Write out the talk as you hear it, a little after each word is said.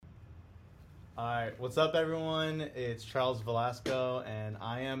All right, what's up, everyone? It's Charles Velasco, and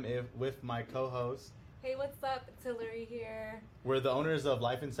I am with my co-host. Hey, what's up? It's Hillary here. We're the owners of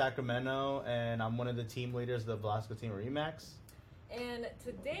Life in Sacramento, and I'm one of the team leaders of the Velasco Team Remax. And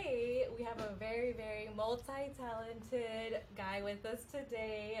today we have a very, very multi-talented guy with us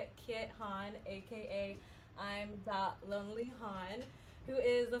today, Kit Han, aka I'm Dot Lonely Han, who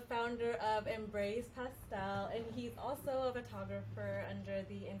is the founder of Embrace Pastel, and he's also a photographer under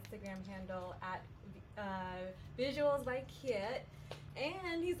the Instagram handle at Visuals by Kit.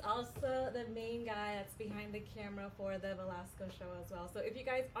 And he's also the main guy that's behind the camera for the Velasco show as well. So if you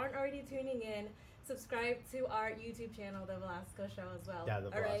guys aren't already tuning in, subscribe to our YouTube channel, The Velasco Show, as well. Yeah,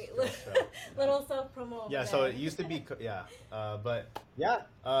 the All right. Velasco Show. Little self promo. Yeah, so it used to be,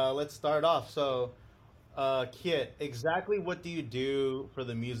 let's start off. So, Kit, exactly what do you do for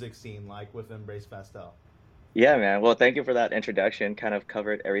the music scene, like with Embrace Pastel? Yeah, man. Well, thank you for that introduction. Kind of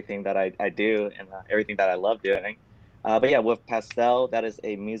covered everything that I do and everything that I love doing. But yeah, with Pastel, that is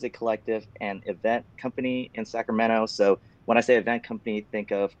a music collective and event company in Sacramento. So when I say event company,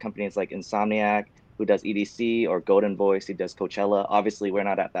 think of companies like Insomniac, who does EDC, or Golden Voice, who does Coachella. Obviously, we're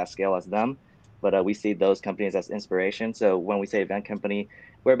not at that scale as them, but we see those companies as inspiration. So when we say event company,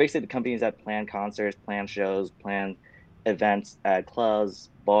 we're basically the companies that plan concerts, plan shows, plan events at clubs,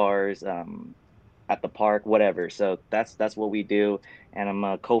 bars, at the park, whatever. So that's what we do, and I'm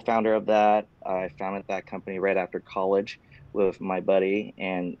a co-founder of that. I founded that company right after college with my buddy,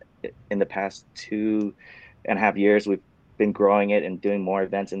 and in the past 2.5 years, we've been growing it and doing more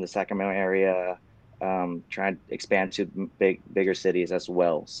events in the Sacramento area, trying to expand to bigger cities as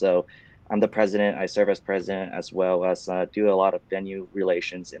well. So I'm the president. I serve as president as well as do a lot of venue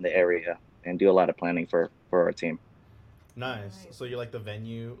relations in the area and do a lot of planning for our team. Nice. Nice. So you're like the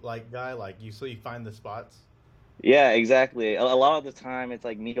venue like guy, so you find the spots. Yeah, exactly. A lot of the time, it's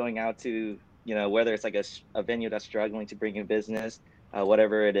like me going out to, whether it's like a venue that's struggling to bring in business,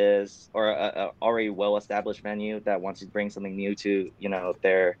 whatever it is, or a already well-established venue that wants to bring something new to,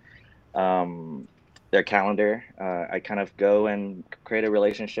 um, their calendar. I kind of go and create a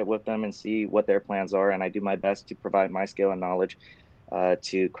relationship with them and see what their plans are, and I do my best to provide my skill and knowledge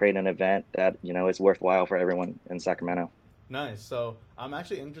to create an event that, is worthwhile for everyone in Sacramento. Nice. So I'm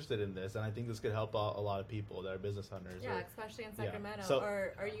actually interested in this, and I think this could help out a lot of people that are business owners. Yeah, especially in Yeah. Sacramento. So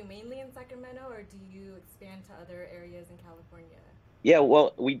Or are you mainly in Sacramento, or do you expand to other areas in California? Yeah,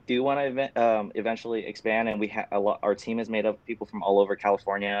 well, we do want to eventually expand, and we have a lot. Our team is made of people from all over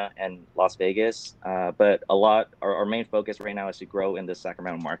California and Las Vegas, but our main focus right now is to grow in the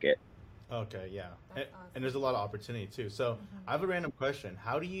Sacramento market. okay, yeah, That's and there's a awesome. lot of opportunity too. So I have a Hmm. random question: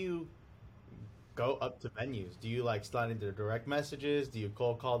 how do you go up to venues? Do you like slide into their direct messages? Do you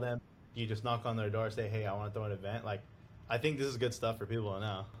cold call them? Do you just knock on their door, say, "Hey, I want to throw an event"? Like, I think this is good stuff for people to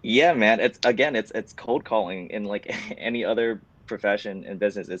know. Yeah, man. It's cold calling in like any other profession in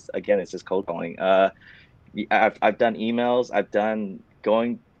business. It's just cold calling. I've done emails. I've done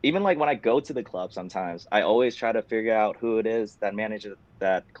going even like when I go to the club. Sometimes I always try to figure out who it is that manages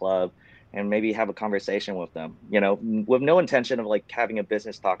that club, and maybe have a conversation with them. With no intention of like having a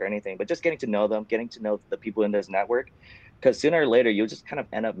business talk or anything, but just getting to know them, getting to know the people in this network. Because sooner or later, you'll just kind of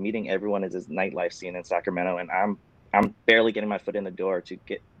end up meeting everyone in this nightlife scene in Sacramento, and I'm barely getting my foot in the door to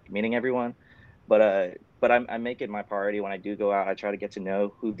get meeting everyone. But I make it my priority when I do go out. I try to get to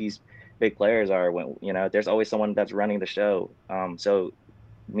know who these big players are. When there's always someone that's running the show. So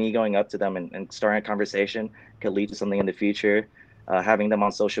me going up to them and starting a conversation could lead to something in the future. Having them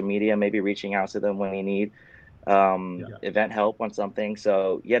on social media, maybe reaching out to them when we need Yeah. event help on something.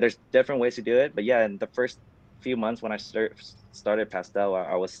 So yeah, there's different ways to do it. But yeah, in the first few months when I started Pastel,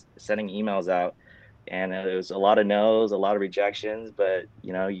 I was sending emails out, and it was a lot of no's, a lot of rejections. But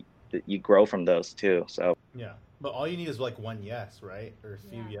you grow from those too. So Yeah, but all you need is like one yes, right, or a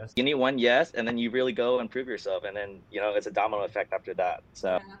few Yeah. yes. you need one yes, and then you really go and prove yourself, and then it's a domino effect after that.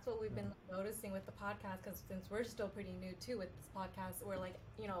 So Yeah, that's what we've been noticing with the podcast. Because since we're still pretty new too with this podcast, we're like,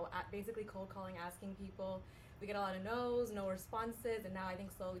 basically cold calling, asking people. We get a lot of no's, no responses, and now I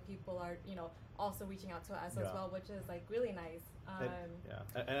think slowly people are, also reaching out to us as Yeah. well, which is like really nice.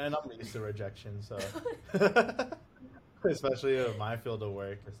 Yeah, and I'm used to rejection, so especially in my field of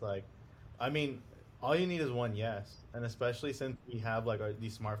work, it's like, I mean, all you need is one yes, and especially since we have like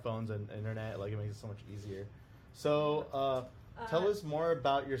these smartphones and internet, like it makes it so much easier. So, tell uh, us more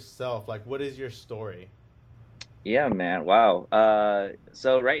about yourself. Like, what is your story? yeah, man, wow.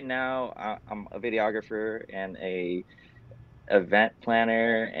 So right now I'm a videographer and a event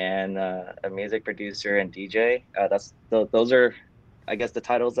planner and a music producer and DJ. Those are, I guess, the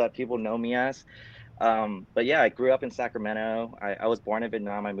titles that people know me as. But yeah, I grew up in Sacramento. I was born in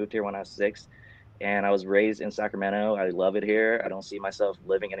Vietnam. I moved here when I was 6. and I was raised in Sacramento. I love it here. I don't see myself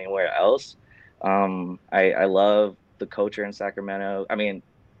living anywhere else. I love the culture in Sacramento. I mean,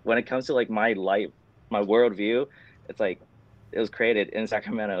 when it comes to like my life, my worldview, it's like it was created in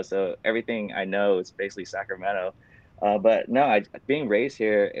Sacramento. So everything I know is basically Sacramento. But no, being raised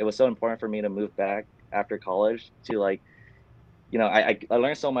here, it was so important for me to move back after college to like, I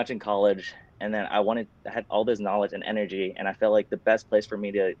learned so much in college, and then I had all this knowledge and energy, and I felt like the best place for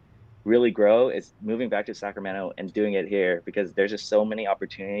me to really grow is moving back to Sacramento and doing it here because there's just so many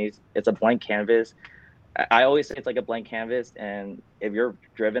opportunities. It's a blank canvas. I always say it's like a blank canvas, and if you're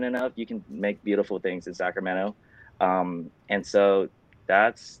driven enough, you can make beautiful things in Sacramento. And so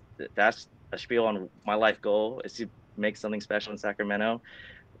that's a spiel on my life goal is to make something special in Sacramento.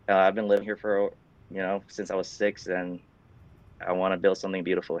 I've been living here for since I was 6, and I want to build something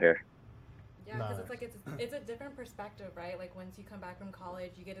beautiful here. Yeah, because it's like it's a different perspective, right? Like once you come back from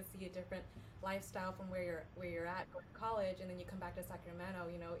college, you get to see a different lifestyle from where you're at going to college, and then you come back to Sacramento.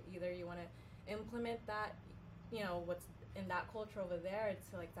 Either you want to implement that, what's in that culture over there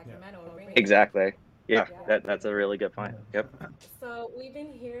to like Sacramento. Yeah. Exactly. Yeah, that's a really good point. Yep. So we've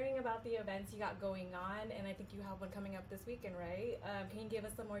been hearing about the events you got going on, and I think you have one coming up this weekend, right? Can you give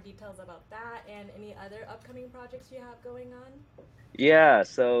us some more details about that and any other upcoming projects you have going on? Yeah,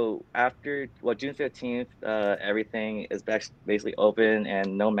 so after June 15th, everything is basically open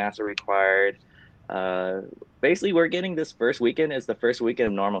and no masks are required. Basically, we're getting this first weekend is the first weekend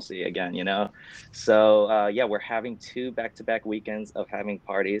of normalcy again, So yeah, we're having 2 back-to-back weekends of having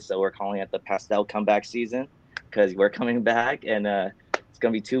parties. So we're calling it the Pastel Comeback Season because we're coming back, and it's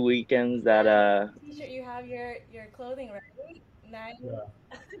gonna be 2 weekends that. T-shirt, you have your clothing, right? Nice.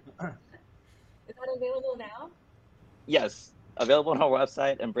 Yeah. Is that available now? Yes. Available on our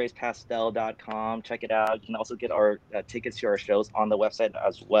website, embracepastel.com. Check it out. You can also get our tickets to our shows on the website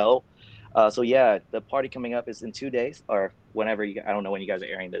as well. So yeah, the party coming up is in 2 days, or whenever I don't know when you guys are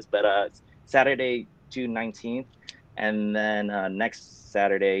airing this, but it's Saturday, June 19th, and then next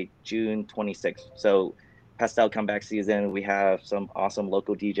Saturday, June 26th. So Pastel Comeback Season, we have some awesome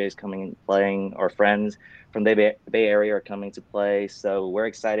local DJs coming and playing. Our friends from the Bay Area are coming to play. So we're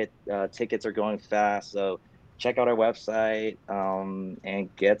excited. Tickets are going fast. So check out our website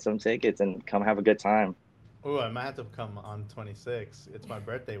and get some tickets and come have a good time. Oh, I might have to come on 26. It's my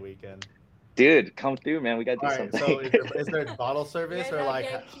birthday weekend. Dude, come through, man. We gotta do something. So is there bottle service or like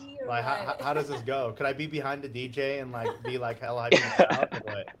how does this go? Could I be behind the DJ and like be like hell hyping out or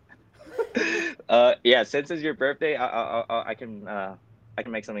what? Yeah, since it's your birthday, I can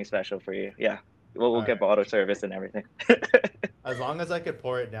make something special for you. Yeah, we'll get bottle service and everything. As long as I could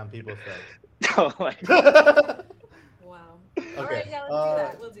pour it down people's throats. Oh my God. Wow. Okay. All right, yeah, let's do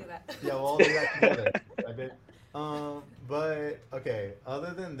that. We'll do that. Yeah, we'll do that together. I bet. But okay.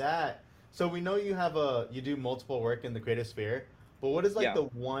 Other than that, so we know you do multiple work in the creative sphere. But what is like the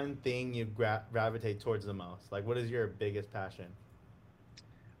one thing you gravitate towards the most? Like, what is your biggest passion?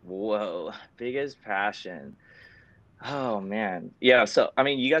 Whoa, biggest passion. Oh man, yeah. So I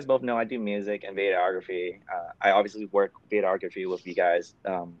mean, you guys both know I do music and videography. I obviously work videography with you guys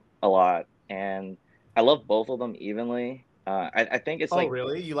a lot, and I love both of them evenly. I think it's like. Oh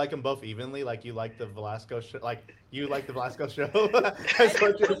really? You like them both evenly? Like you like the Velasco show? Like you like the Velasco show? As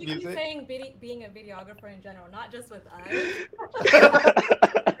much as music? Keep saying being a videographer in general, not just with us.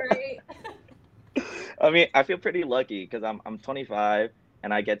 Right. I mean, I feel pretty lucky because I'm 25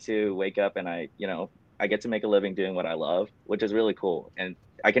 and I get to wake up and I get to make a living doing what I love, which is really cool. And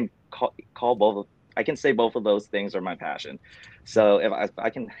I can call both. I can say both of those things are my passion. So if I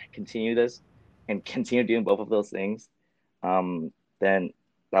can continue this and continue doing both of those things, then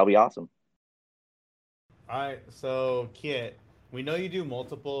that'll be awesome. All right. So Kit, we know you do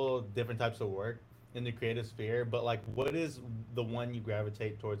multiple different types of work in the creative sphere, but like, what is the one you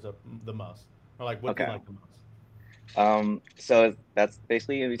gravitate towards the most, or like what do you like the most? So that's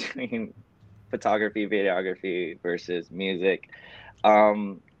basically in between photography, videography versus music.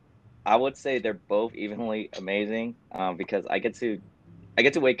 I would say they're both evenly amazing because I get to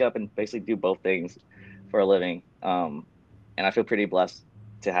wake up and basically do both things for a living, and I feel pretty blessed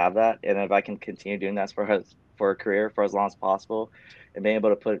to have that. And if I can continue doing that for a career for as long as possible, and being able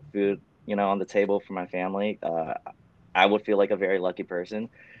to put food on the table for my family, I would feel like a very lucky person.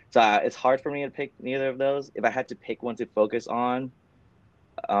 So it's hard for me to pick neither of those. If I had to pick one to focus on,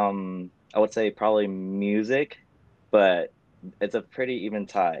 I would say probably music, but it's a pretty even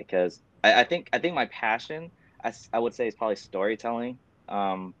tie because I think my passion, I would say, is probably storytelling.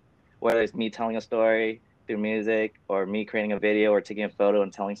 Whether it's me telling a story through music or me creating a video or taking a photo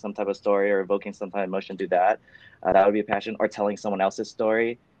and telling some type of story or evoking some type of emotion through that, that would be a passion. Or telling someone else's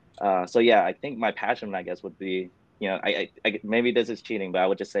story So yeah, I think my passion, I guess, would be, you know, maybe this is cheating, but I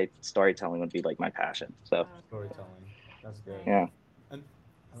would just say storytelling would be like my passion. So Yeah. Storytelling. That's good. yeah. Nice. And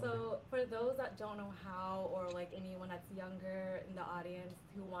So, for those that don't know how, or like anyone that's younger in the audience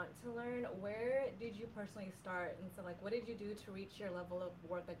who want to learn, where did you personally start? And so, like, what did you do to reach your level of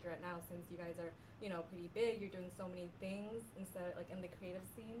work that you're at now? Since you guys are, pretty big, you're doing so many things instead, like in the creative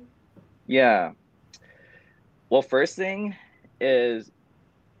scene. Yeah. Well, first thing is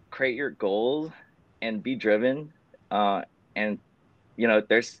create your goals and be driven. And you know,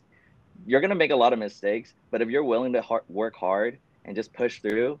 you're gonna make a lot of mistakes, but if you're willing to work hard and just push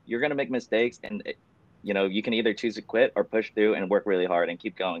through, you're gonna make mistakes, and you know, you can either choose to quit or push through and work really hard and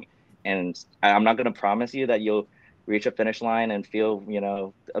keep going. And I'm not gonna promise you that you'll reach a finish line and feel, you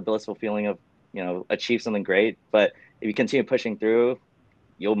know, a blissful feeling of, you know, achieve something great. But if you continue pushing through,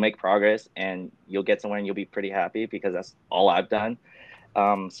 you'll make progress and you'll get somewhere and you'll be pretty happy, because that's all I've done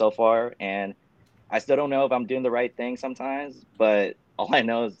so far. And I still don't know if I'm doing the right thing sometimes, but all I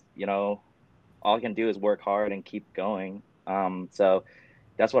know is, you know, all I can do is work hard and keep going. So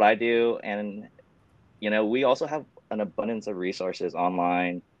that's what I do. And, you know, we also have an abundance of resources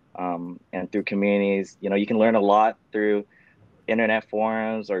online, and through communities. You know, you can learn a lot through internet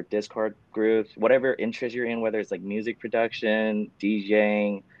forums or Discord groups, whatever interest you're in, whether it's like music production,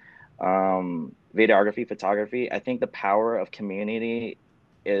 DJing, videography, photography. I think the power of community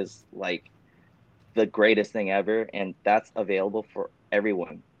is like the greatest thing ever, and that's available for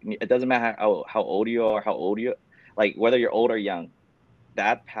everyone. It doesn't matter how old you are, like whether you're old or young.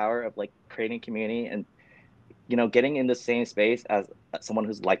 That power of like creating community and, you know, getting in the same space as someone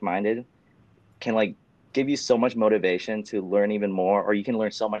who's like-minded can like give you so much motivation to learn even more, or you can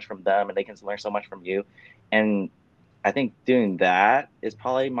learn so much from them and they can learn so much from you. And I think doing that is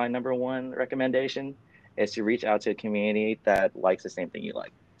probably my number one recommendation, is to reach out to a community that likes the same thing you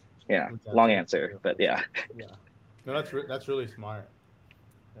like. Yeah, reach out long to answer, your but place. yeah. Yeah. No, that's really smart.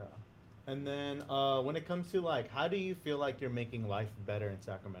 Yeah. And then when it comes to like, how do you feel like you're making life better in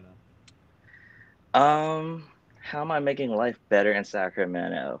Sacramento? Um, how am I making life better in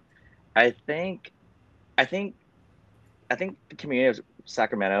Sacramento? I think, I think, I think the community of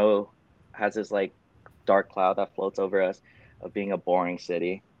Sacramento has this like dark cloud that floats over us of being a boring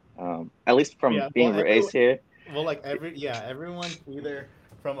city. At least from Yeah. being raised here. Like everyone either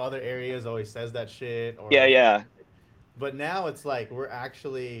from other areas always says that shit, Yeah, or yeah. but now it's like we're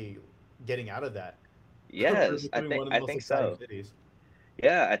actually getting out of that. We're Yes, becoming one of the I most think exciting so. cities.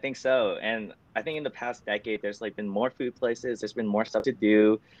 Yeah, I think so. And I think in the past decade, there's like been more food places, there's been more stuff to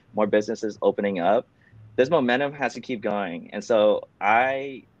do, more businesses opening up. This momentum has to keep going. And so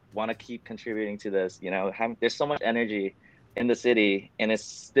I want to keep contributing to this. You know, there's so much energy in the city, and it's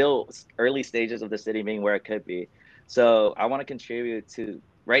still early stages of the city being where it could be. So I want to contribute to,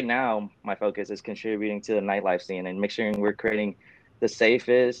 right now, my focus is contributing to the nightlife scene and make sure we're creating the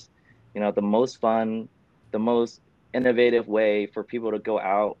safest, you know, the most fun, the most innovative way for people to go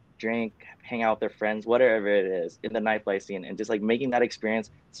out, drink, hang out with their friends, whatever it is, in the nightlife scene, and just like making that experience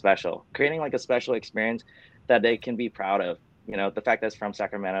special, creating like a special experience that they can be proud of. You know, the fact that it's from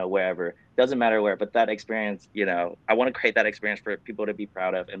Sacramento, wherever, doesn't matter where, but that experience, you know, I want to create that experience for people to be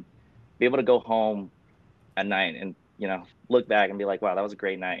proud of and be able to go home at night and, you know, look back and be like, wow, that was a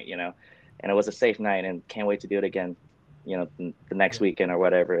great night, you know, and it was a safe night and can't wait to do it again, you know, the next Yeah. weekend or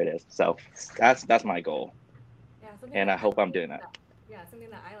whatever it is. So that's my goal, Yeah, something and that I I hope I'm like doing that. that yeah,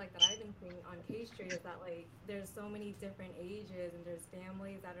 something that I like that I've been seeing on K Street is that like there's so many different ages and there's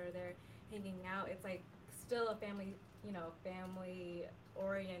families that are there hanging out. It's like still a family, family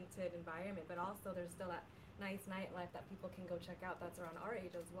oriented environment, but also there's still that nice nightlife that people can go check out that's around our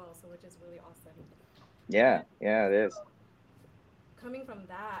age as well, so which is really awesome. And Yeah, yeah, it is. coming from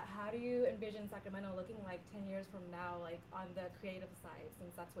that, how do you envision Sacramento looking like 10 years from now, like on the creative side,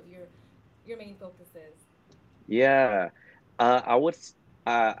 since that's what your main focus is? Yeah, I would.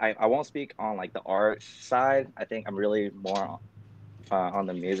 I won't speak on like the art side. I think I'm really more on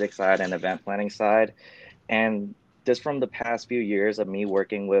the music side and event planning side. And just from the past few years of me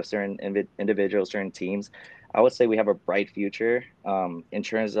working with certain individuals, certain teams, I would say we have a bright future, in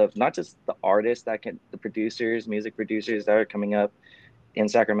terms of not just the artists the producers, music producers that are coming up in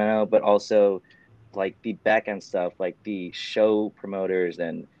Sacramento, but also like the back end stuff, like the show promoters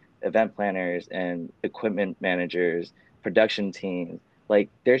and event planners and equipment managers, production teams. Like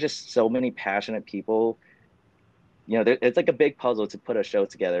there's just so many passionate people. You know, it's like a big puzzle to put a show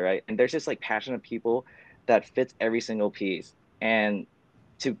together, right? And there's just like passionate people that fits every single piece. And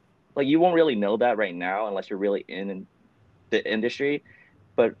to like, you won't really know that right now unless you're really in the industry.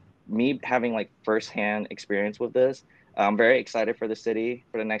 But me having like firsthand experience with this, I'm very excited for the city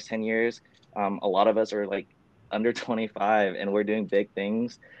for the next 10 years. A lot of us are like under 25 and we're doing big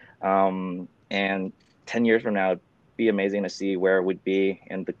things. And 10 years from now, it'd be amazing to see where we'd be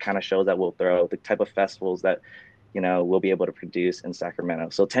and the kind of shows that we'll throw, the type of festivals that, we'll be able to produce in Sacramento.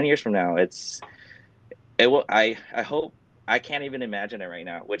 So 10 years from now, it will, I hope, I can't even imagine it right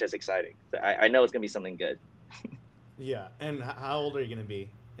now, which is exciting. I know it's going to be something good. Yeah. And how old are you gonna be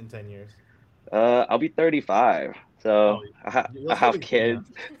in 10 years? I'll be 35, Oh, so you'll I still have be pretty young.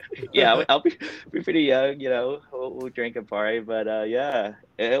 kids. Yeah, I'll be pretty young. We'll drink and party, but yeah,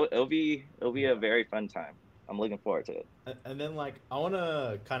 it'll be a very fun time. I'm looking forward to it. And then like I want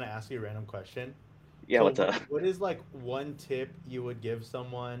to kind of ask you a random question. Yeah, So what's what up? what is like one tip you would give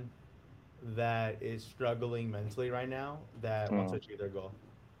someone that is struggling mentally right now that wants Hmm. to achieve their goal?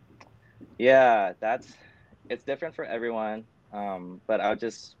 Yeah, it's different for everyone. But I'll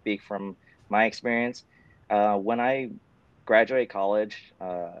just speak from my experience. When I graduate college,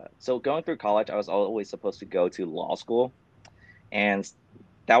 so going through college, I was always supposed to go to law school, and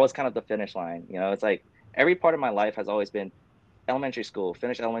that was kind of the finish line. It's like every part of my life has always been elementary school,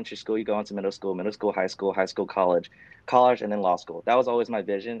 finish elementary school, you go into middle school, high school, college, and then law school. That was always my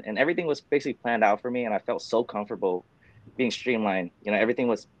vision. And everything was basically planned out for me. And I felt so comfortable being streamlined. Everything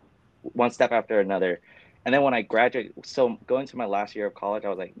was one step after another. And then when I graduated, so going to my last year of college, I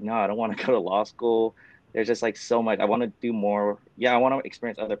was like, no, I don't want to go to law school. There's just like so much. I want to do more. Yeah, I want to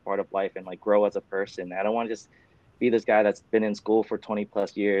experience other part of life and like grow as a person. I don't want to just be this guy that's been in school for 20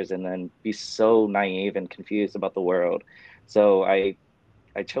 plus years and then be so naive and confused about the world. So I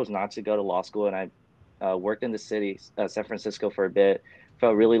chose not to go to law school, and I worked in the city, San Francisco, for a bit.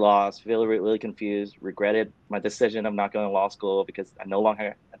 Felt really lost, really confused. Regretted my decision of not going to law school because I no longer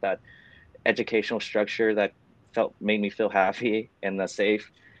had that educational structure that felt made me feel happy and safe.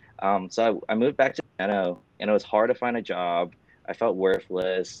 So I moved back to Sacramento, and it was hard to find a job. I felt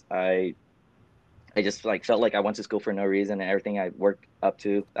worthless. I just like felt like I went to school for no reason, and everything I worked up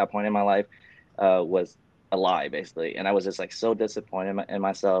to that point in my life was a lie, basically. And I was just like so disappointed in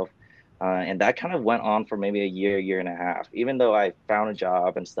myself. And that kind of went on for maybe a year and a half. Even though I found a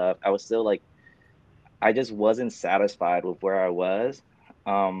job and stuff, I was still like, I just wasn't satisfied with where I was.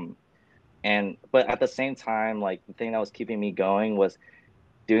 Um, but at the same time, like the thing that was keeping me going was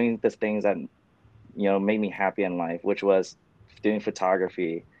doing the things that made me happy in life, which was doing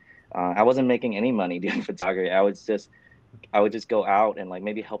photography. I wasn't making any money doing photography. I would just go out and like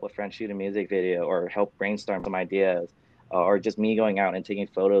maybe help a friend shoot a music video or help brainstorm some ideas, or just me going out and taking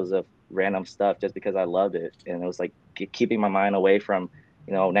photos of random stuff just because I loved it, and it was like keeping my mind away from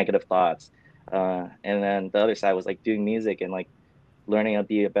negative thoughts. And then the other side was like doing music and like learning to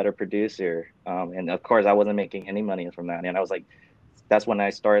be a better producer. And of course, I wasn't making any money from that, and I was like, that's when I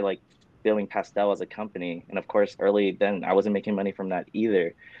started like building Pastel as a company. And of course, early then I wasn't making money from that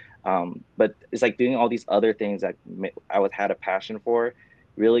either. But it's like doing all these other things that I was had a passion for,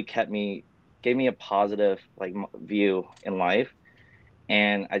 really gave me a positive like view in life.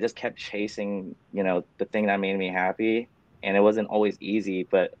 And I just kept chasing, the thing that made me happy. And it wasn't always easy,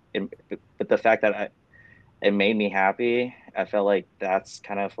 but the fact that it made me happy, I felt like that's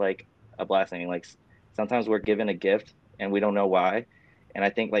kind of like a blessing. Like sometimes we're given a gift and we don't know why. And I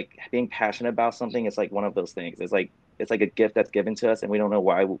think like being passionate about something is like one of those things. It's like a gift that's given to us and we don't know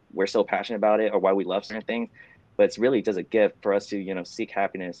why we're so passionate about it or why we love certain things. But it's really just a gift for us to, seek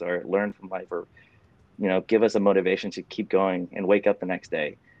happiness or learn from life, or, give us a motivation to keep going and wake up the next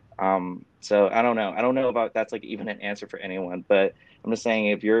day. So I don't know. I don't know about that's like even an answer for anyone, but I'm just saying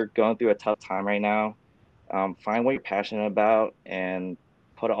if you're going through a tough time right now, find what you're passionate about and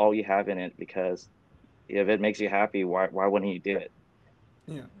put all you have in it, because if it makes you happy, why wouldn't you do it?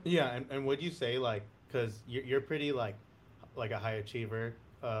 Yeah, yeah, and would you say like because you're pretty like a high achiever,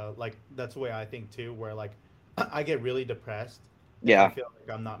 like that's the way I think too, where like I get really depressed if I Yeah. feel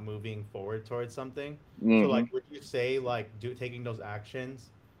like I'm not moving forward towards something. So Hmm. like, would you say like taking those actions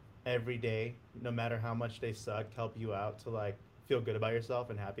every day, no matter how much they suck, help you out to like feel good about yourself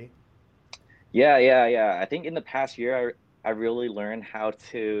and happy? Yeah. I think in the past year, I really learned how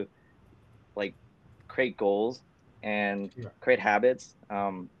to like create goals and Yeah. create habits.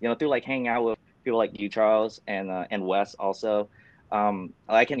 Through like hanging out with people like you, Charles, and Wes also.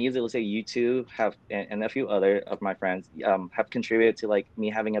 I can easily say you two and a few other of my friends have contributed to like me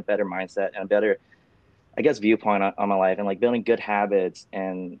having a better mindset and a better, I guess, viewpoint on my life, and like building good habits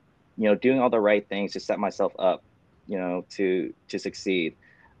and doing all the right things to set myself up, to succeed.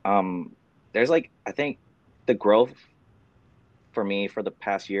 Um, there's like I think the growth for me for the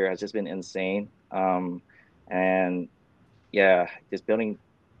past year has just been insane. And yeah, just building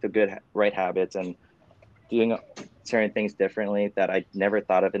the right habits and doing certain things differently that I never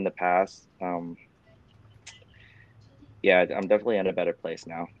thought of in the past. Yeah, I'm definitely in a better place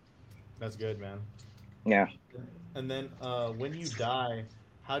now. That's good, man. Yeah. And then when you die,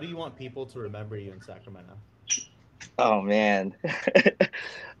 how do you want people to remember you in Sacramento? Oh man.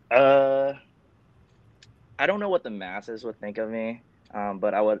 uh, I don't know what the masses would think of me,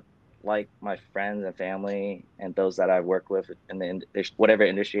 but I would like my friends and family and those that I work with in whatever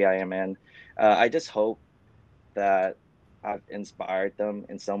industry I am in. I just hope that I've inspired them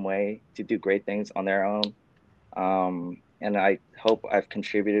in some way to do great things on their own. And I hope I've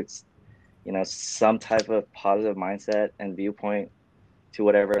contributed, some type of positive mindset and viewpoint to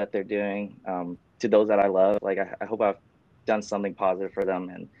whatever that they're doing. To those that I love, like I hope I've done something positive for them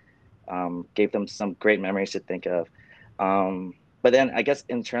and gave them some great memories to think of. But then I guess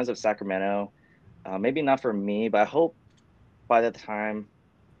in terms of Sacramento, maybe not for me, but I hope by the time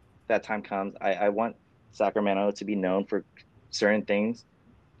that time comes, I want Sacramento to be known for certain things,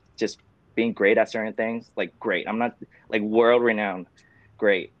 just being great at certain things, like great. I'm not like world renowned,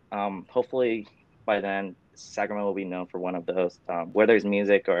 great. Hopefully by then Sacramento will be known for one of those, whether it's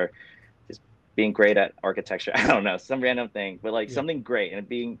music or just being great at architecture. I don't know, some random thing, but like Yeah. something great and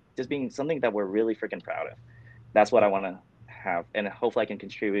being something that we're really freaking proud of. That's what Yeah. I want to have, and hopefully I can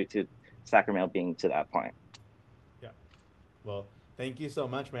contribute to Sacramento being to that point. Yeah. Well, thank you so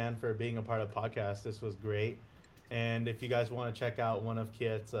much, man, for being a part of the podcast. This was great. And if you guys want to check out one of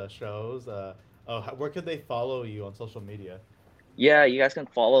Kit's shows, where could they follow you on social media? Yeah, you guys can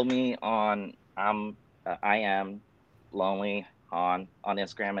follow me on I am lonely on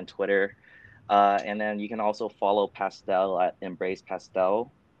Instagram and Twitter. And then you can also follow Pastel at Embrace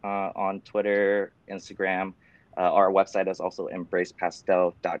Pastel on Twitter, Instagram. Our website is also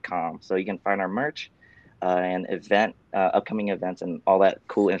embracepastel.com. So you can find our merch and upcoming events, and all that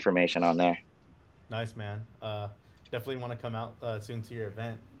cool information on there. Nice, man. Definitely want to come out soon to your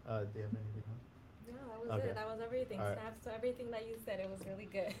event. Do you have anything else? No, that was Okay. it. That was everything. All right. Snaps to everything that you said. It was really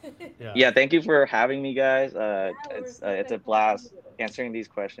good. Yeah. Yeah, thank you for having me, guys. Yeah, we're so It's a thankful for blast you. answering these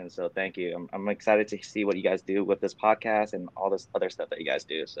questions. So thank you. I'm excited to see what you guys do with this podcast and all this other stuff that you guys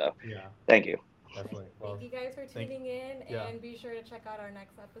do. So Yeah. thank you. Definitely. Thank Well, you guys for thank. tuning in, Yeah. and be sure to check out our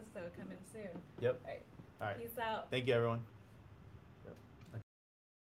next episode coming soon. Yep. All right. All right. Peace out. Thank you, everyone.